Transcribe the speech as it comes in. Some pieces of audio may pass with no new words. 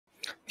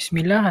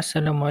Bismillah,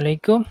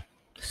 Assalamualaikum.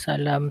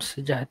 Salam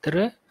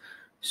sejahtera.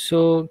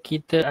 So,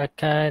 kita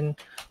akan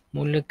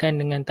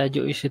mulakan dengan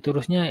tajuk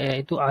seterusnya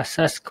iaitu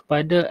asas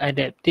kepada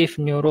Adaptive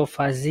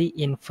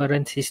Neuro-Fuzzy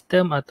Inference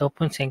System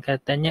ataupun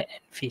singkatannya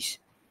ANFIS.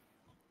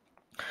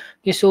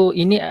 Okay, so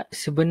ini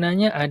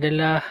sebenarnya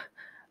adalah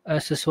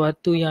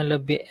sesuatu yang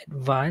lebih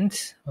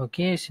advance,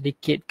 okay,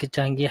 sedikit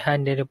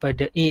kecanggihan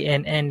daripada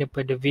ANN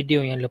daripada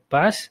video yang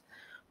lepas,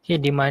 okay,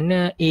 di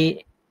mana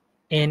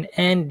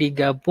ANN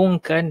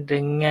digabungkan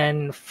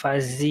dengan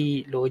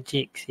fuzzy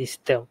logic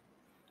system.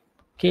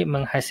 Okay,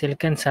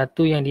 menghasilkan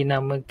satu yang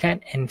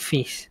dinamakan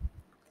ANFIS.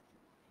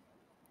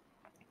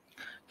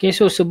 Okay,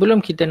 so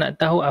sebelum kita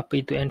nak tahu apa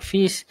itu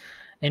ANFIS,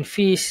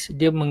 ANFIS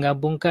dia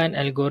menggabungkan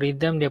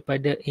algoritma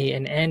daripada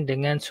ANN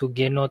dengan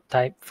Sugeno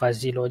type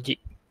fuzzy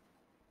logic.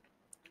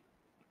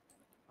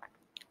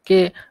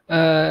 Okay,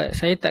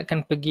 saya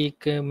takkan pergi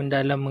ke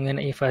mendalam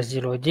mengenai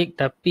fuzzy logic,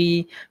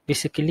 tapi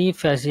basically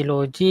fuzzy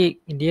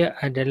logic dia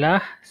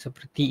adalah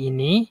seperti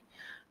ini.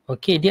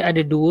 Okay, dia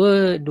ada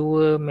dua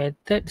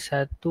method,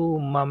 satu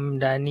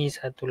Mamdani,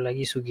 satu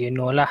lagi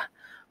Sugeno lah.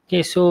 Okay,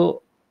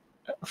 so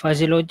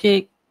fuzzy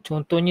logic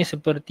contohnya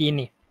seperti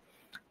ini.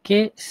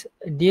 Okay,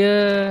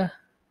 dia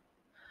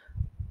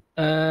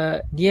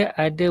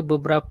ada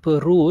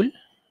beberapa rule,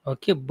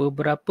 okay,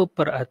 beberapa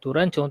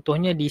peraturan.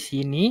 Contohnya di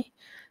sini,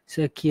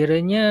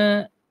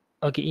 sekiranya,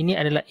 okay, ini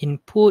adalah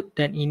input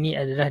dan ini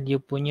adalah dia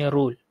punya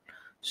rule.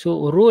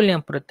 So, rule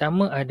yang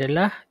pertama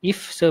adalah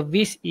if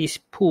service is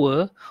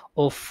poor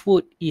or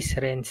food is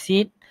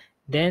rancid,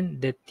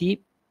 then the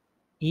tip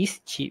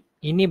is cheap.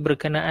 Ini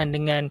berkenaan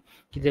dengan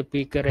kita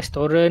pergi ke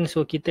restoran,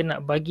 so kita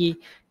nak bagi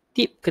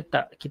tip ke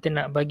tak, kita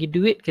nak bagi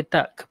duit ke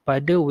tak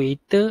kepada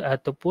waiter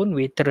ataupun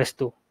waitress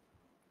tu.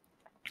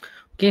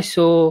 Okay,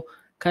 so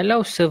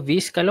kalau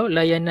service, kalau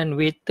layanan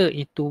waiter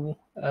itu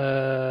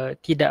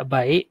tidak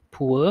baik,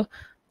 poor,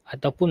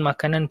 ataupun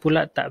makanan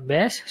pula tak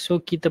best,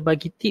 so kita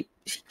bagi tip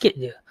sikit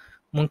je.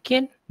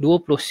 Mungkin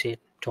 20 sen.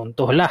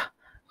 Contohlah.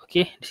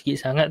 Okay, sikit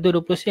sangat tu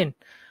 20 sen.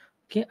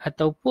 Okay,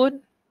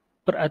 ataupun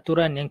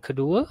peraturan yang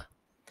kedua,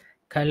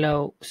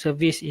 kalau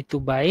servis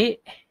itu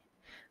baik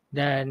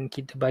dan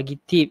kita bagi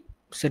tip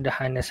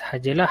sederhana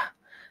sahajalah.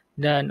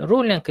 Dan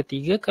rule yang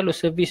ketiga, kalau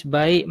servis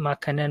baik,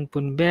 makanan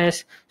pun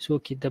best, so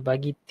kita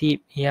bagi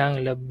tip yang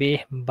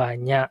lebih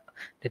banyak.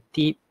 The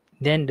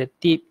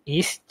tip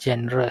is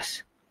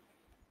generous.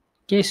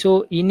 Okay,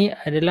 so ini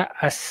adalah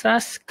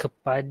asas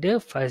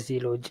kepada fuzzy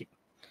logic.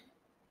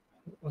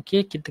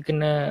 Okay, kita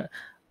kena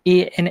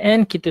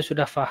ANN kita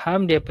sudah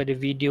faham daripada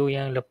video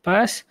yang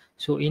lepas.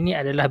 So ini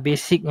adalah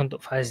basic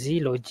untuk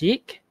fuzzy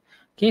logic.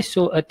 Okay,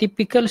 so a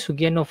typical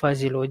Sugeno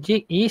fuzzy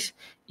logic is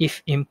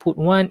if input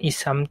 1 is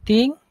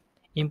something,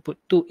 input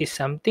 2 is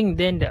something,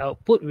 then the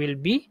output will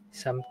be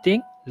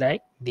something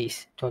like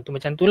this. Contoh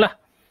macam tu lah.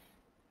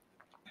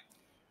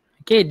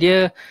 Okay,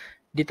 dia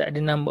tak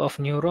ada number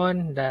of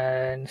neuron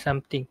dan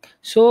something.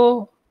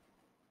 So,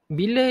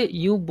 bila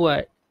you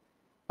buat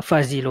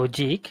fuzzy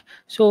logic,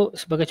 so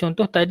sebagai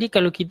contoh tadi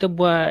kalau kita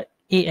buat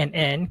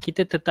ANN,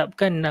 kita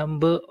tetapkan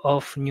number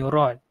of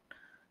neuron.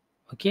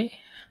 Okay.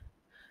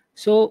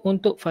 So,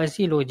 untuk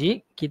fuzzy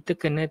logic, kita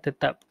kena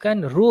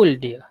tetapkan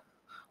rule dia.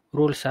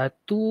 Rule 1,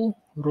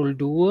 rule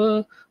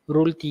 2,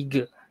 rule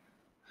 3.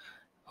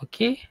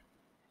 Okay.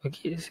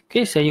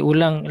 Okay, saya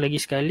ulang lagi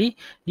sekali.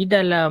 Di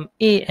dalam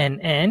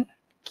ANN,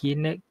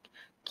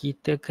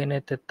 kita kena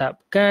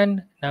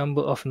tetapkan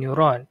number of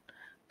neuron.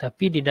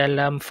 Tapi di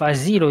dalam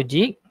fuzzy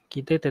logic,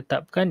 kita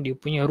tetapkan dia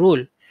punya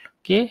rule.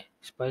 Okay,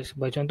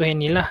 sebagai contoh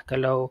inilah,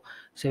 kalau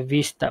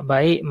servis tak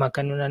baik,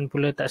 makanan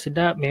pula tak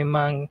sedap,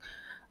 memang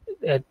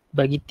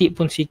bagi tip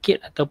pun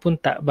sikit ataupun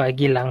tak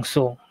bagi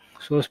langsung.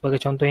 So, sebagai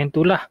contoh yang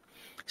itulah.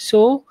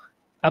 So,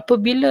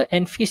 apabila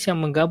ANFIS yang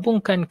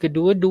menggabungkan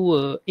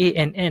kedua-dua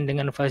ANN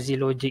dengan fuzzy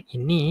logic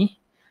ini,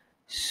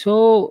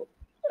 so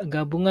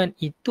gabungan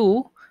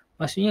itu,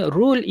 maksudnya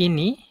rule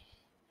ini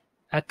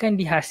akan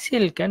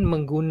dihasilkan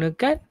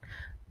menggunakan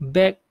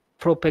back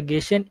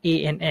propagation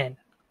ANN.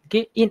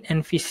 Okay, in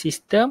ANFIS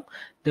system,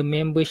 the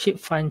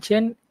membership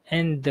function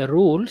and the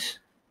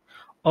rules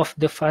of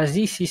the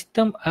fuzzy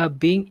system are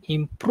being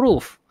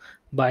improved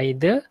by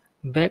the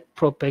back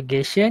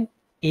propagation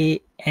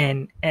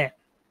ANN.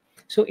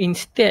 So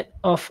instead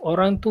of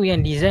orang tu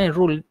yang design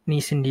rule ni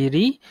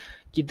sendiri,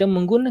 kita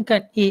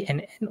menggunakan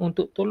ANN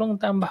untuk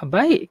tolong tambah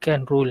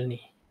baikkan rule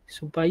ni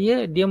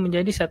supaya dia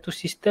menjadi satu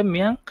sistem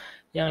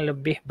yang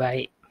lebih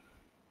baik.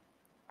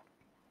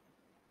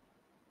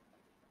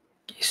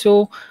 Okay,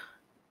 so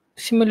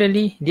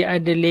similarly, dia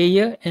ada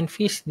layer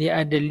ANFIS, dia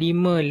ada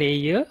 5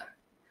 layer.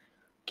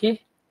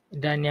 Okay,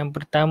 dan yang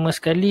pertama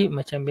sekali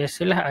macam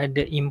biasalah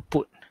ada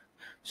input.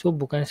 So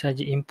bukan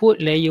saja input,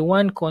 layer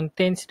 1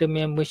 contains the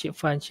membership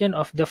function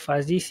of the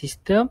fuzzy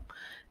system.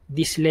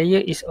 This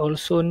layer is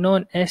also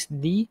known as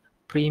the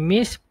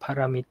premise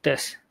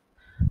parameters.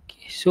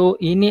 Okay,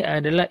 so ini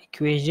adalah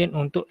equation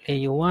untuk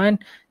layer 1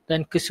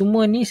 dan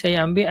kesemua ni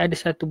saya ambil ada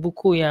satu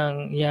buku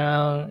yang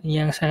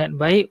sangat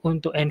baik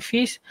untuk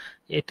ANFIS,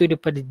 iaitu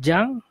daripada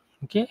Jang.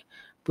 Okay,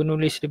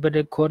 penulis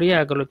daripada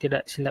Korea kalau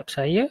tidak silap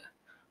saya.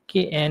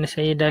 Okay, and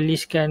saya dah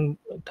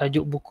listkan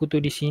tajuk buku tu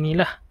di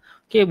sinilah.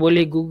 Okay,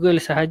 boleh Google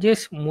sahaja,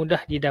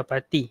 mudah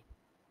didapati.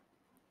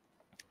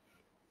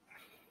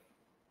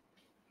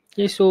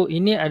 Okay, so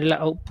ini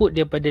adalah output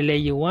daripada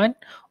layer 1,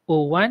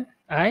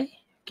 O1I.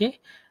 Okay,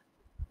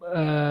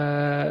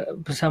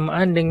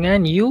 bersamaan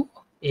dengan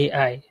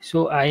UAI.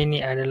 So I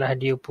ni adalah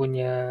dia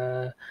punya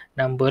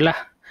number lah,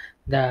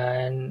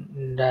 dan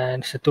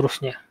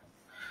seterusnya.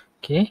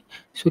 Okay,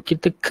 so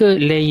kita ke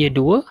layer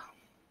 2.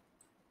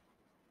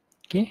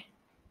 Okay,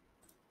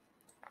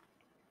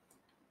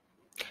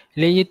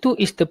 layer 2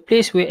 is the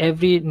place where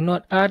every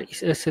node R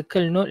is a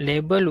circle node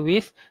labeled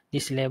with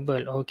this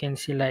label, or you can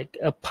see like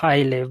a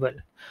pi label,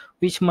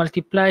 which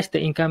multiplies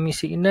the incoming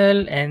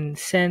signal and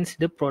sends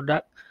the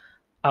product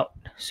out.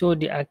 So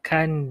dia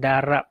akan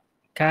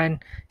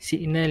darabkan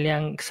signal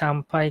yang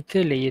sampai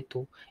ke layer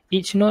 2.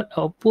 Each node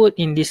output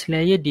in this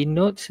layer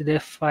denotes the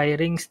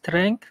firing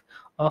strength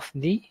of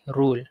the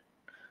rule.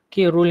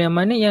 Okay, rule yang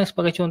mana? Yang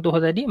sebagai contoh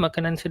tadi,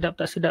 makanan sedap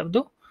tak sedap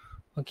tu.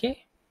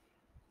 Okay,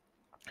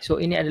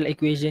 so ini adalah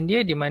equation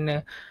dia di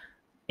mana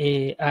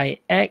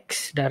AIX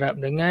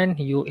darab dengan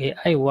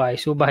UAIY.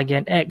 So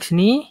bahagian X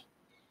ni,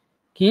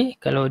 okay,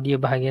 kalau dia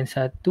bahagian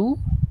 1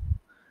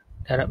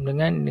 darab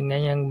dengan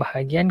yang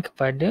bahagian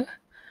kepada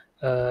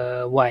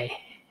Y.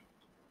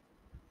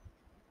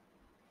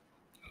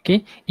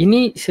 Okay,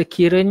 ini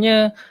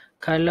sekiranya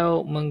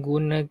kalau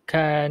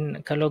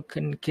menggunakan, kalau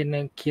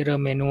kena kira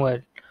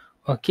manual.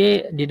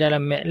 Okay, di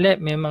dalam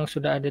MATLAB memang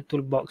sudah ada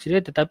toolbox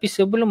dia, tetapi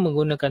sebelum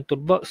menggunakan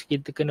toolbox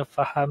kita kena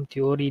faham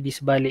teori di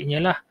sebaliknya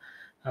lah.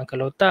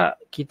 Kalau tak,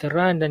 kita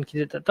run dan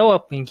kita tak tahu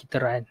apa yang kita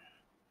run.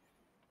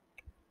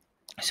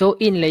 So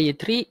in layer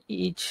 3,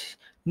 each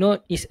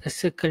node is a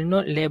circle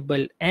node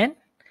labeled N.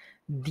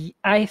 The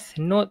ith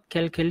node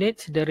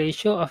calculates the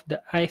ratio of the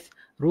ith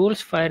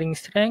rule's firing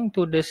strength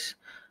to the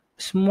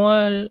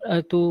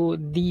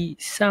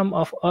sum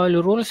of all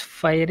rules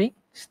firing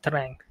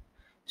strength.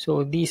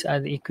 So these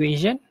are the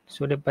equation.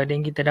 So daripada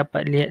yang kita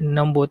dapat lihat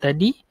nombor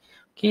tadi,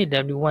 okay,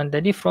 W1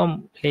 tadi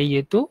from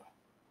layer 2,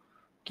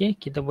 okay,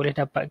 kita boleh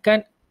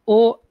dapatkan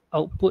O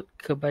output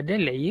kepada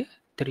layer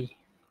 3.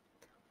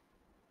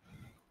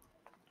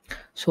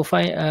 So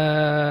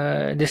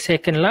the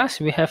second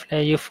last, we have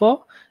layer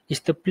 4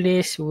 is the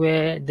place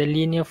where the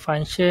linear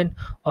function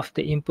of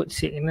the input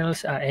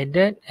signals are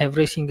added.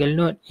 Every single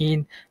node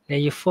in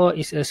layer 4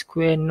 is a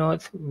square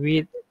node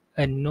with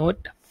a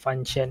node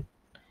function.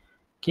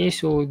 Okay,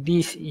 so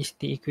this is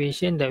the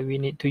equation that we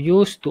need to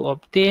use to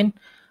obtain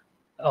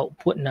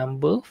output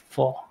number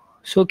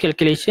 4. So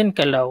calculation,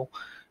 kalau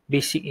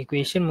basic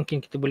equation mungkin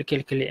kita boleh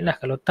calculate lah.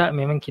 Kalau tak,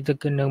 memang kita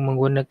kena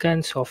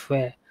menggunakan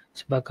software.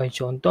 Sebagai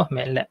contoh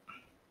MATLAB.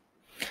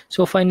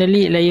 So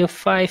finally, layer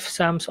 5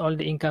 sums all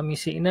the incoming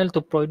signal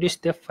to produce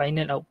the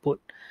final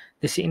output.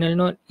 The signal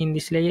node in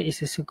this layer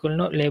is a circle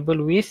node labeled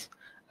with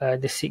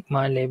the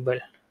sigma label.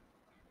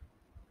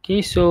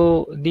 Okay,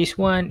 so this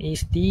one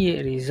is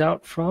the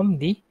result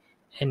from the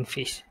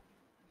ANFIS.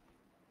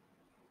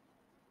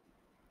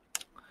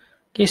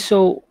 Okay,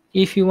 so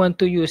if you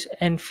want to use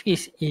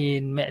ANFIS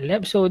in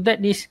MATLAB, so that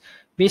is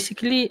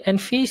basically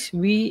ANFIS,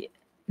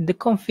 the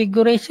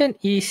configuration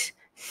is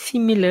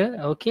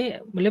similar, okay,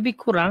 lebih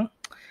kurang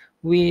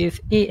with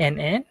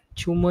ANN.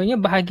 Cumanya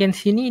bahagian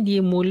sini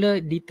dia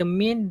mula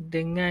determine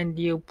dengan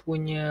dia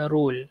punya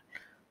rule.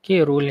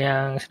 Okay, rule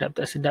yang sedap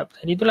tak sedap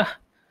tadi itulah.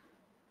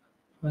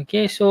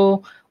 Okay,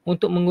 so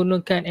untuk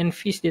menggunakan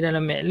ANFIS di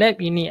dalam MATLAB,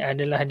 ini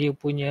adalah dia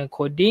punya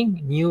coding,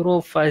 NEURO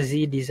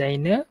Fuzzy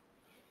Designer.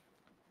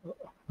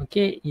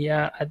 Okay,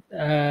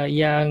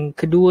 yang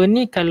kedua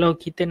ni kalau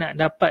kita nak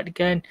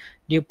dapatkan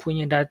dia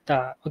punya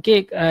data.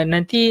 Okay,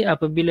 nanti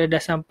apabila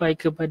dah sampai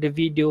kepada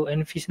video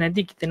ANFIS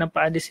nanti kita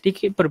nampak ada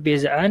sedikit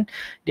perbezaan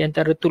di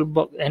antara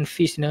toolbox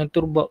ANFIS dengan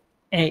toolbox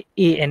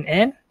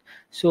ANN.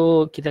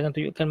 So kita akan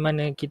tunjukkan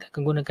mana kita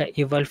akan gunakan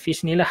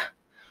evalFIS ni lah.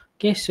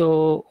 Okay,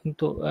 so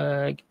untuk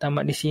kita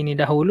tamat di sini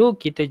dahulu.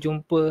 Kita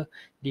jumpa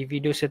di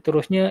video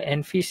seterusnya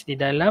ANFIS di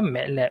dalam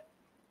MATLAB.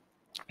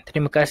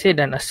 Terima kasih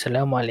dan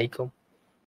Assalamualaikum.